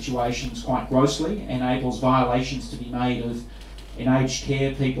those situations quite grossly, enables violations to be made of, in aged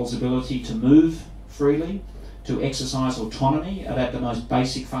care, people's ability to move freely, to exercise autonomy about the most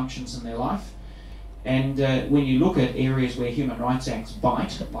basic functions in their life. And when you look at areas where human rights acts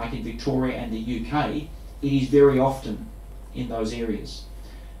bite, like in Victoria and the UK, it is very often in those areas.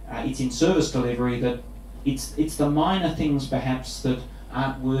 It's in service delivery that it's the minor things perhaps that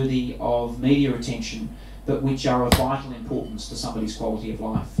aren't worthy of media attention, but which are of vital importance to somebody's quality of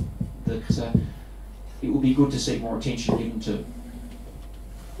life, that it would be good to see more attention given to.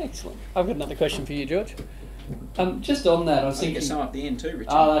 Excellent. I've got another question for you, George. Just on that, I was thinking... I think some at the end too, Richard.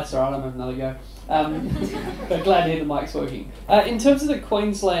 Oh, that's all right, I'm having another go. But glad to hear the mic's working. In terms of the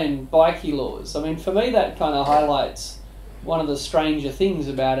Queensland bikie laws, I mean, for me that kind of highlights one of the stranger things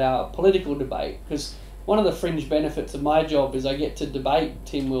about our political debate, because one of the fringe benefits of my job is I get to debate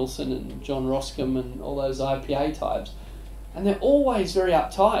Tim Wilson and John Roscombe and all those IPA types, and they're always very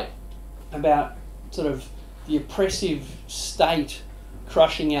uptight about sort of the oppressive state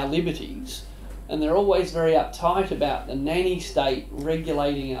crushing our liberties, and they're always very uptight about the nanny state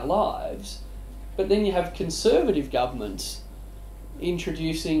regulating our lives. But then you have conservative governments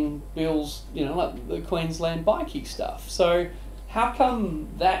introducing bills, you know, like the Queensland bikie stuff. So how come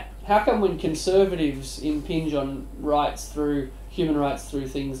when conservatives impinge on rights through human rights through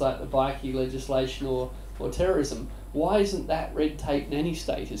things like the bikie legislation or terrorism, why isn't that red tape nanny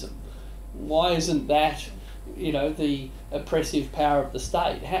statism? Why isn't that, you know, the oppressive power of the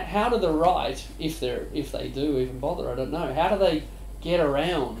state? How do the right, if they do even bother, I don't know, how do they get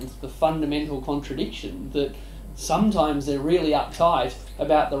around the fundamental contradiction that sometimes they're really uptight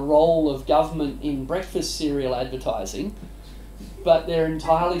about the role of government in breakfast cereal advertising, but they're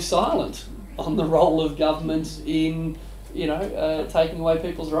entirely silent on the role of government in, you know, taking away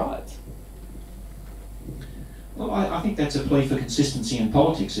people's rights? Well, I think that's a plea for consistency in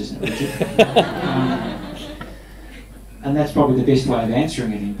politics, isn't it, Richard? And that's probably the best way of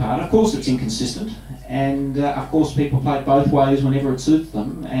answering it in part. Of course it's inconsistent, and of course people play it both ways whenever it suits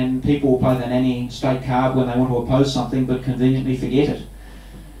them, and people will play the nanny state card when they want to oppose something but conveniently forget it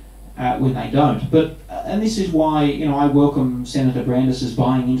when they don't. But and this is why, you know, I welcome Senator Brandis's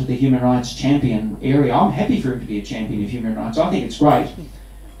buying into the human rights champion area. I'm happy for him to be a champion of human rights. I think it's great.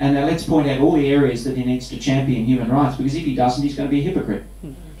 And now let's point out all the areas that he needs to champion human rights, because if he doesn't, he's going to be a hypocrite.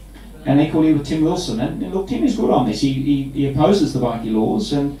 And equally with Tim Wilson. And look, Tim is good on this. He opposes the bikie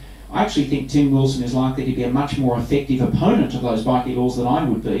laws, and I actually think Tim Wilson is likely to be a much more effective opponent of those bikie laws than I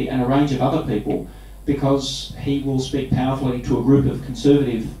would be, and a range of other people, because he will speak powerfully to a group of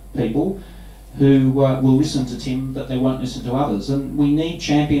conservative people who will listen to Tim, but they won't listen to others. And we need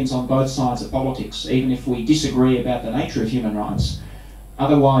champions on both sides of politics, even if we disagree about the nature of human rights.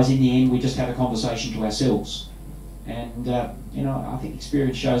 Otherwise, in the end, we just have a conversation to ourselves. And, you know, I think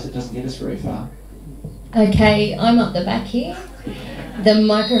experience shows it doesn't get us very far. Okay, I'm up the back here. The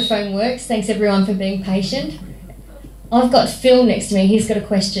microphone works. Thanks everyone for being patient. I've got Phil next to me. He's got a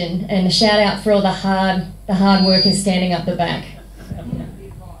question, and a shout out for all the hard workers standing up the back.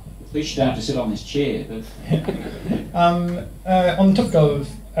 At least you don't have to sit on this chair. But on the topic of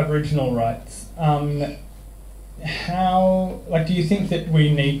Aboriginal rights, do you think that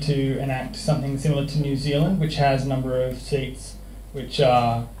we need to enact something similar to New Zealand, which has a number of seats which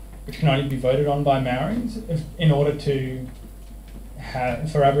can only be voted on by Maoris, in order to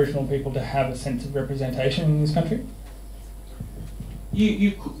for Aboriginal people to have a sense of representation in this country?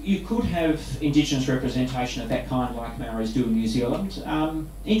 You could have Indigenous representation of that kind like Maoris do in New Zealand.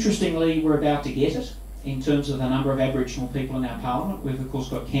 Interestingly, we're about to get it in terms of the number of Aboriginal people in our parliament. We've of course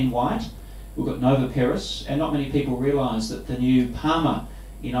got Ken White, we've got Nova Peris, and not many people realise that the new Palmer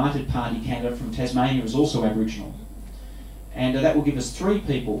United Party candidate from Tasmania is also Aboriginal. And that will give us 3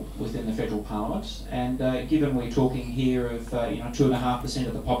 people within the federal parliament. And given we're talking here of 2.5%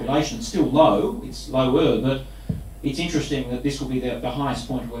 of the population, it's still low. It's lower, but it's interesting that this will be the highest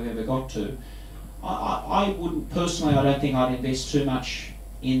point we've ever got to. I wouldn't personally. I don't think I'd invest too much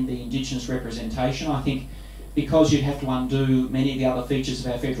in the Indigenous representation. I think because you'd have to undo many of the other features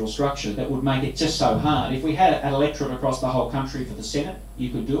of our federal structure, that would make it just so hard. If we had an electorate across the whole country for the Senate, you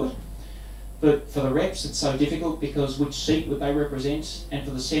could do it. But for the reps, it's so difficult because which seat would they represent? And for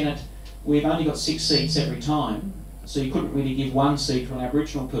the Senate, we've only got 6 seats every time, so you couldn't really give 1 seat to an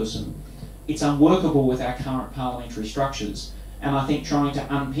Aboriginal person. It's unworkable with our current parliamentary structures, and I think trying to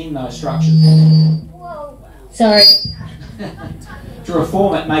unpin those structures... Whoa. Sorry. To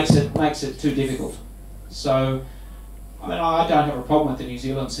reform it makes it too difficult. So, I mean, I don't have a problem with the New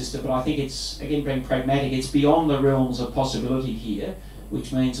Zealand system, but I think it's, again, being pragmatic, it's beyond the realms of possibility here,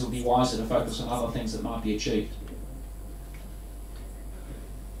 which means it would be wiser to focus on other things that might be achieved.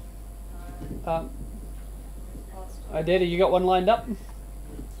 Idetta, you got one lined up?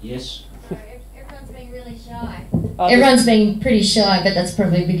 Yes. Everyone's being really shy. Everyone's being pretty shy, but that's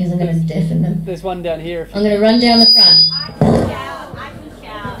probably because I'm going to deafen them. There's one down here. I'm going to run down the front. I can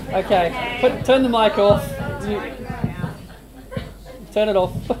shout. Okay, turn the mic off. Turn it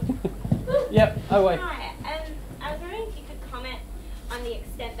off. Yep, oh wait. Hi, I was wondering if you could comment on the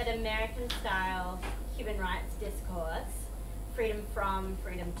extent that American-style human rights discourse, freedom from,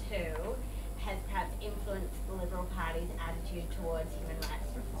 freedom to, has perhaps influenced the Liberal Party's attitude towards human rights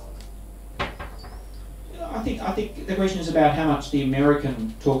reform. I think the question is about how much the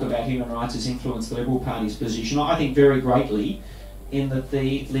American talk about human rights has influenced the Liberal Party's position. I think very greatly, in that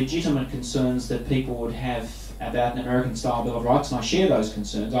the legitimate concerns that people would have about an American-style Bill of Rights, and I share those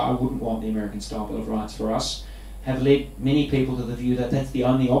concerns, I wouldn't want the American-style Bill of Rights for us, have led many people to the view that that's the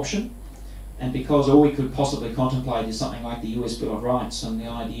only option. And because all we could possibly contemplate is something like the US Bill of Rights and the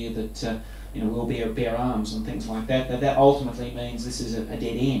idea that we'll bear arms and things like that, that ultimately means this is a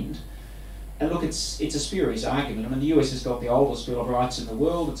dead end. And look, it's a spurious argument. I mean, the US has got the oldest Bill of Rights in the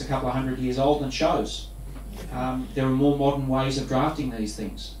world. It's a couple of 100 years old, and it shows. There are more modern ways of drafting these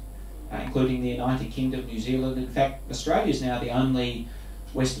things, including the United Kingdom, New Zealand. In fact, Australia is now the only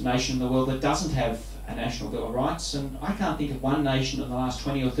Western nation in the world that doesn't have a national Bill of Rights, and I can't think of one nation in the last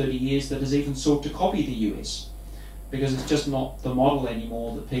 20 or 30 years that has even sought to copy the US, because it's just not the model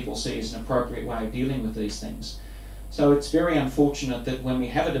anymore that people see as an appropriate way of dealing with these things. So it's very unfortunate that when we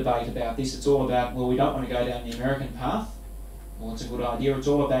have a debate about this, it's all about, well, we don't want to go down the American path. Well, it's a good idea. It's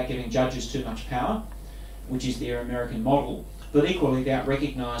all about giving judges too much power, which is their American model, but equally about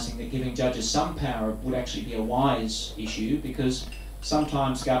recognising that giving judges some power would actually be a wise issue, because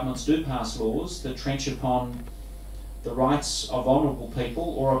sometimes governments do pass laws that trench upon the rights of vulnerable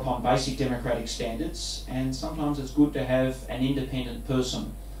people or upon basic democratic standards, and sometimes it's good to have an independent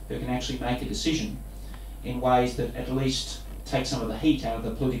person who can actually make a decision in ways that at least take some of the heat out of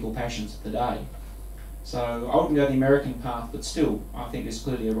the political passions of the day. So I wouldn't go the American path, but still, I think there's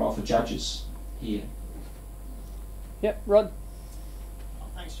clearly a role for judges here. Yep, Rod. Oh,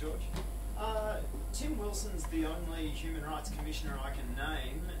 thanks, George. Tim Wilson's the only Human Rights Commissioner I can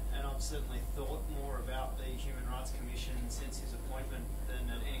name, and I've certainly thought more about the Human Rights Commission since his appointment than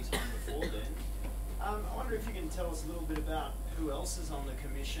at any time before then. I wonder if you can tell us a little bit about who else is on the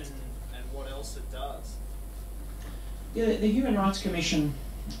Commission and what else it does. Yeah, the Human Rights Commission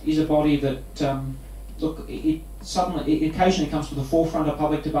is a body that, look, it occasionally comes to the forefront of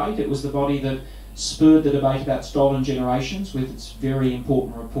public debate. It was the body that spurred the debate about stolen generations with its very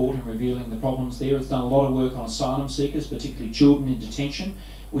important report and revealing the problems there. It's done a lot of work on asylum seekers, particularly children in detention,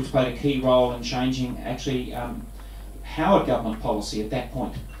 which played a key role in changing actually Howard government policy at that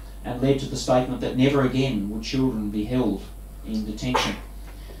point, and led to the statement that never again would children be held in detention.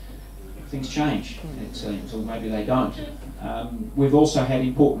 Things change, it seems, or maybe they don't. We've also had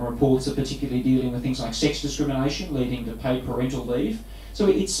important reports that particularly dealing with things like sex discrimination, leading to paid parental leave. So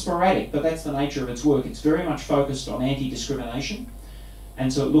it's sporadic, but that's the nature of its work. It's very much focused on anti-discrimination,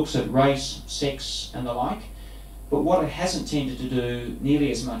 and so it looks at race, sex, and the like. But what it hasn't tended to do nearly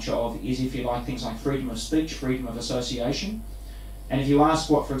as much of is, if you like, things like freedom of speech, freedom of association. And if you ask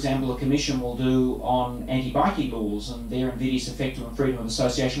what, for example, a commission will do on anti-bikie laws and their invidious effect on freedom of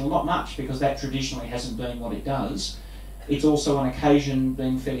association, well, not much, because that traditionally hasn't been what it does. It's also on occasion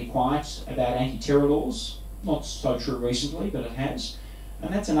been fairly quiet about anti-terror laws. Not so true recently, but it has.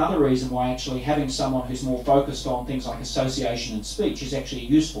 And that's another reason why actually having someone who's more focused on things like association and speech is actually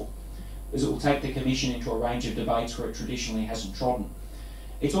useful, because it will take the Commission into a range of debates where it traditionally hasn't trodden.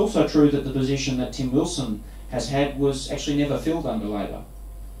 It's also true that the position that Tim Wilson has had was actually never filled under Labor.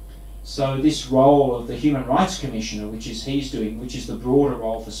 So this role of the Human Rights Commissioner, which is he's doing, which is the broader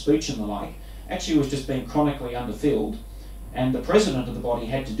role for speech and the like, actually was just being chronically underfilled, and the President of the body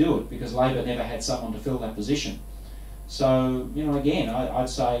had to do it because Labor never had someone to fill that position. So, you know, again, I'd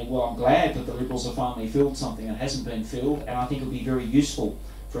say, well, I'm glad that the Liberals have finally filled something that hasn't been filled, and I think it'll be very useful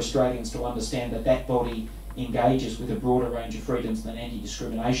for Australians to understand that that body engages with a broader range of freedoms than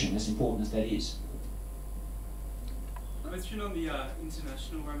anti-discrimination, as important as that is. Question on the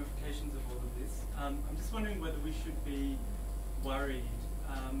international ramifications of all of this. I'm just wondering whether we should be worried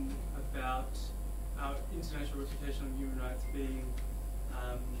about our international reputation on human rights being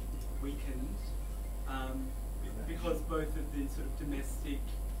weakened because both of the sort of domestic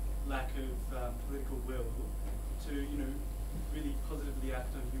lack of political will to, you know, really positively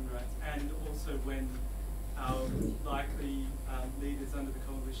act on human rights, and also when our likely leaders under the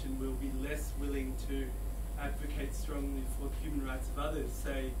coalition will be less willing to advocate strongly for the human rights of others,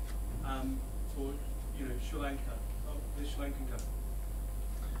 say for, you know, Sri Lanka, the Sri Lankan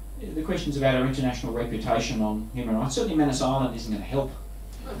government. The questions about our international reputation on human rights, certainly Manus Island isn't going to help,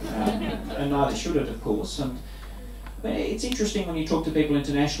 and neither should it, of course. And it's interesting when you talk to people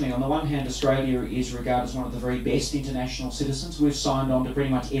internationally. On the one hand, Australia is regarded as one of the very best international citizens. We've signed on to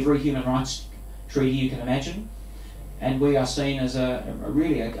pretty much every human rights treaty you can imagine, and we are seen as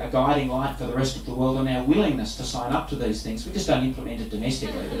really a guiding light for the rest of the world in our willingness to sign up to these things. We just don't implement it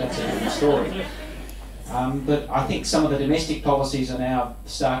domestically, but that's a different story. But I think some of the domestic policies are now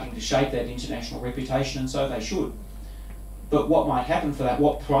starting to shape that international reputation, and so they should. But what might happen for that?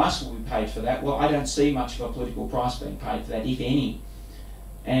 What price will be paid for that? Well, I don't see much of a political price being paid for that, if any.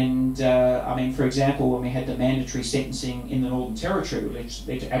 And, I mean, for example, when we had the mandatory sentencing in the Northern Territory, which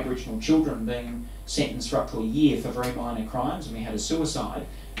led to Aboriginal children being sentenced for up to a year for very minor crimes, and we had a suicide,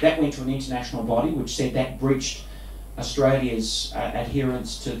 that went to an international body which said that breached Australia's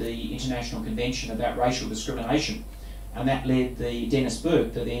adherence to the International Convention about racial discrimination. And that led the Dennis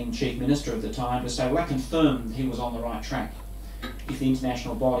Burke, the then Chief Minister at the time, to say, well, that confirmed he was on the right track if the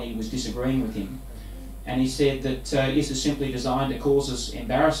international body was disagreeing with him. And he said that this is simply designed to cause us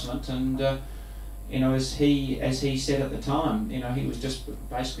embarrassment, and you know, as he said at the time, you know, he was just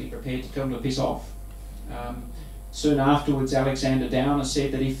basically prepared to tell them to piss off. Soon afterwards, Alexander Downer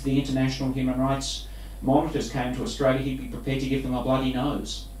said that if the international human rights monitors came to Australia, he'd be prepared to give them a bloody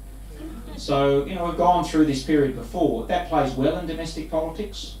nose. So, you know, we've gone through this period before. That plays well in domestic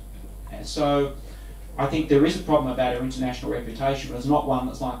politics. And so I think there is a problem about our international reputation, but it's not one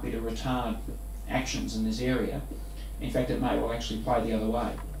that's likely to retard actions in this area. In fact, it may well actually play the other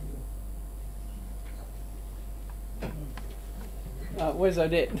way. Where's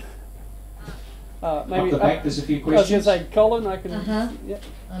Odette? Maybe Up the back, there's a few I was going questions. to say, Colin, I can. Yep.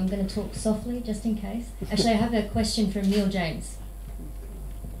 I'm going to talk softly just in case. Actually, I have a question from Neil James.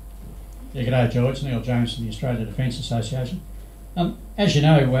 Yeah, g'day George, Neil James from the Australia Defence Association. As you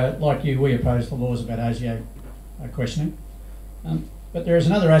know, like you, we oppose the laws about ASIO questioning. But there is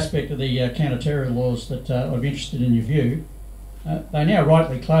another aspect of the counter-terror laws that I'd be interested in your view. They now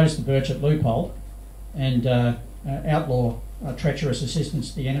rightly close the Burchett loophole and outlaw treacherous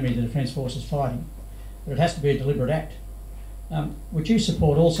assistance to the enemy the Defence Force is fighting. But it has to be a deliberate act. Would you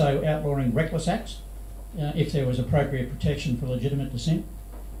support also outlawing reckless acts if there was appropriate protection for legitimate dissent?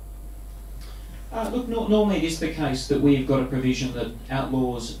 Look, normally it is the case that we've got a provision that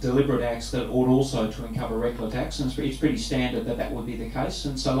outlaws deliberate acts that ought also to uncover reckless acts, and it's pretty standard that that would be the case,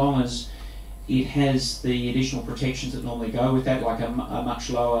 and so long as it has the additional protections that normally go with that, like a much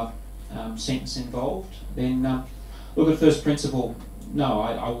lower sentence involved, then look, at first principle, no,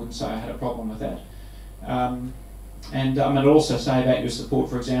 I wouldn't say I had a problem with that. And I'd also say about your support,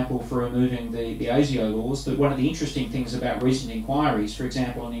 for example, for removing the ASIO laws, that one of the interesting things about recent inquiries, for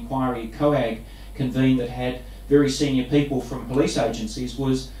example, an inquiry COAG convened that had very senior people from police agencies,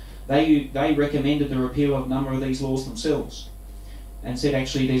 was they recommended the repeal of a number of these laws themselves and said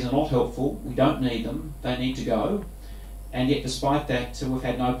actually these are not helpful, we don't need them, they need to go, and yet despite that we've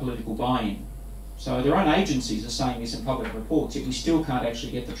had no political buy-in. So their own agencies are saying this in public reports, yet we still can't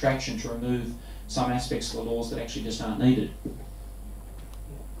actually get the traction to remove some aspects of the laws that actually just aren't needed.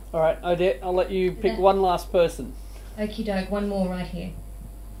 All right, Odette, I'll let you pick one last person. Okie doke, one more right here.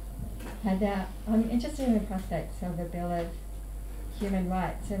 I'm interested in the prospects of a Bill of Human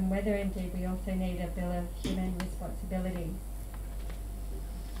Rights and whether indeed we also need a Bill of Human Responsibilities.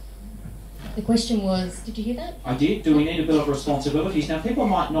 The question was, did you hear that? I did. Do we need a Bill of Responsibilities? Now, people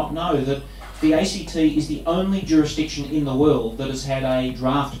might not know that the ACT is the only jurisdiction in the world that has had a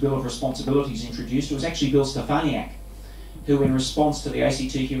draft Bill of Responsibilities introduced. It was actually Bill Stefaniak who, in response to the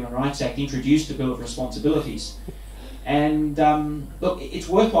ACT Human Rights Act, introduced a Bill of Responsibilities. And look, it's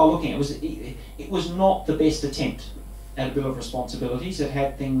worthwhile looking at. It was not the best attempt at a Bill of Responsibilities. It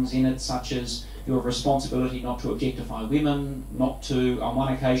had things in it such as your responsibility not to objectify women, not to, on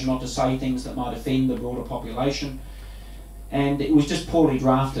one occasion, not to say things that might offend the broader population. And it was just poorly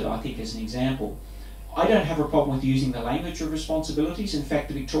drafted, I think, as an example. I don't have a problem with using the language of responsibilities. In fact,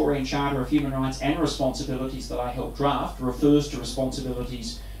 the Victorian Charter of Human Rights and Responsibilities that I helped draft refers to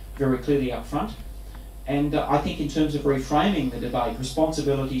responsibilities very clearly up front. And I think in terms of reframing the debate,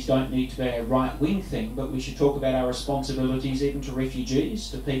 responsibilities don't need to be a right-wing thing, but we should talk about our responsibilities even to refugees,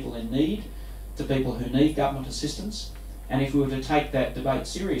 to people in need, to people who need government assistance. And if we were to take that debate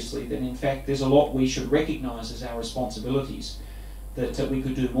seriously, then in fact there's a lot we should recognise as our responsibilities that we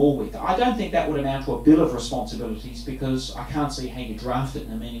could do more with. I don't think that would amount to a Bill of Responsibilities because I can't see how you draft it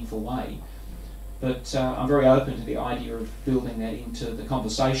in a meaningful way. But I'm very open to the idea of building that into the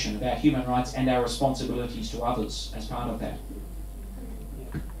conversation about human rights and our responsibilities to others as part of that.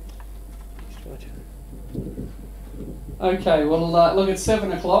 Okay, well, look, it's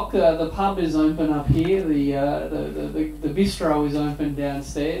 7 o'clock. The pub is open up here. The bistro is open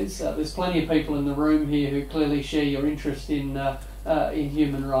downstairs. There's plenty of people in the room here who clearly share your interest in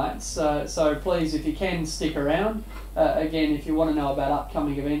human rights. So please, if you can, stick around. Again, if you want to know about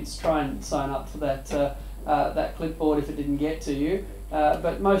upcoming events, try and sign up for that clipboard if it didn't get to you.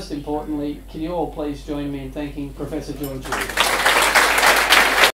 But most importantly, can you all please join me in thanking Professor George Williams.